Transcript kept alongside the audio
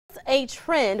A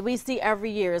trend we see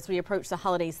every year as we approach the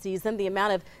holiday season, the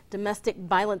amount of domestic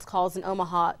violence calls in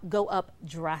Omaha go up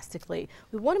drastically.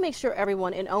 We want to make sure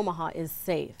everyone in Omaha is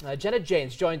safe. Jenna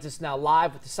James joins us now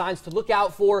live with the signs to look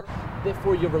out for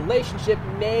your relationship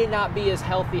may not be as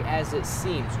healthy as it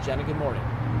seems. Jenna, good morning.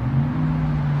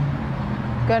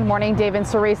 Good morning, Dave and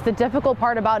Cerise. The difficult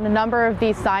part about a number of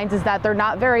these signs is that they're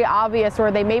not very obvious,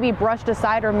 or they may be brushed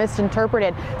aside or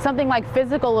misinterpreted. Something like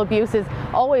physical abuse is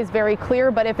always very clear,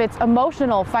 but if it's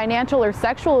emotional, financial, or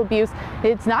sexual abuse,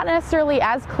 it's not necessarily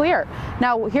as clear.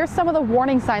 Now, here's some of the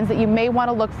warning signs that you may want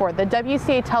to look for. The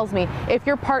WCA tells me if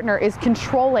your partner is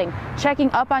controlling,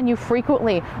 checking up on you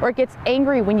frequently, or gets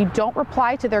angry when you don't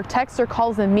reply to their texts or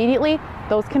calls immediately,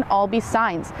 those can all be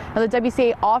signs. Now, the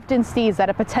WCA often sees that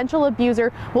a potential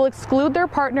abuser will exclude their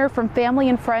partner from family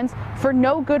and friends for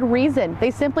no good reason.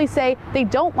 They simply say they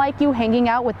don't like you hanging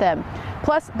out with them.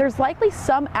 Plus, there's likely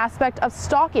some aspect of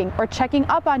stalking or checking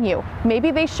up on you.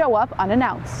 Maybe they show up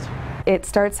unannounced. It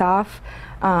starts off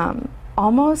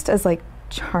almost as like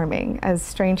charming, as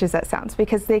strange as that sounds,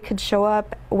 because they could show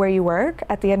up where you work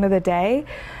at the end of the day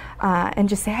and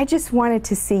just say, I just wanted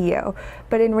to see you.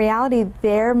 But in reality,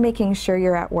 they're making sure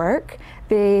you're at work.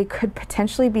 They could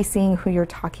potentially be seeing who you're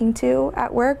talking to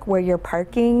at work, where you're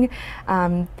parking.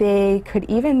 They could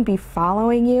even be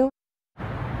following you.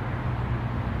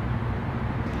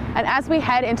 And as we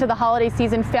head into the holiday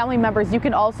season, family members, you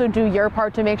can also do your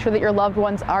part to make sure that your loved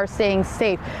ones are staying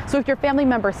safe. So if your family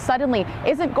member suddenly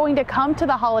isn't going to come to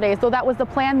the holidays, though that was the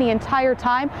plan the entire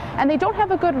time, and they don't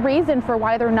have a good reason for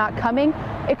why they're not coming,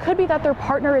 it could be that their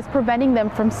partner is preventing them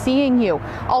from seeing you.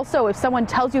 Also, if someone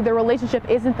tells you their relationship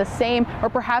isn't the same, or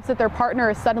perhaps that their partner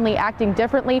is suddenly acting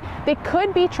differently, they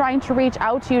could be trying to reach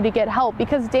out to you to get help,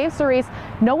 because Dave, Cerise,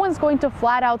 no one's going to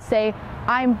flat out say,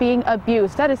 I'm being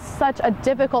abused. That is such a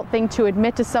difficult thing to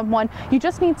admit to someone. You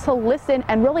just need to listen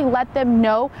and really let them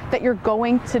know that you're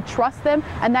going to trust them,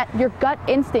 and that your gut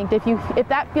instinct, if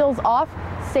that feels off,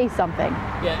 say something.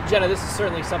 Yeah, Jenna, this is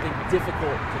certainly something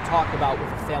difficult to talk about with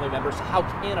a family member. So how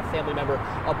can a family member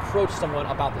approach someone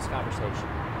about this conversation?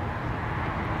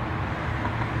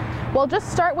 Well,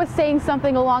 just start with saying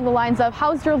something along the lines of,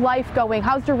 how's your life going?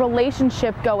 How's your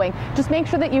relationship going? Just make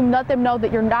sure that you let them know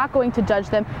that you're not going to judge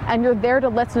them and you're there to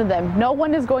listen to them. No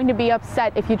one is going to be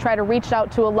upset if you try to reach out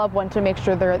to a loved one to make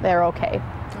sure they're okay.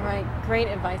 All right, great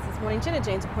advice this morning. Jenna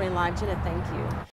James reporting live. Jenna, thank you.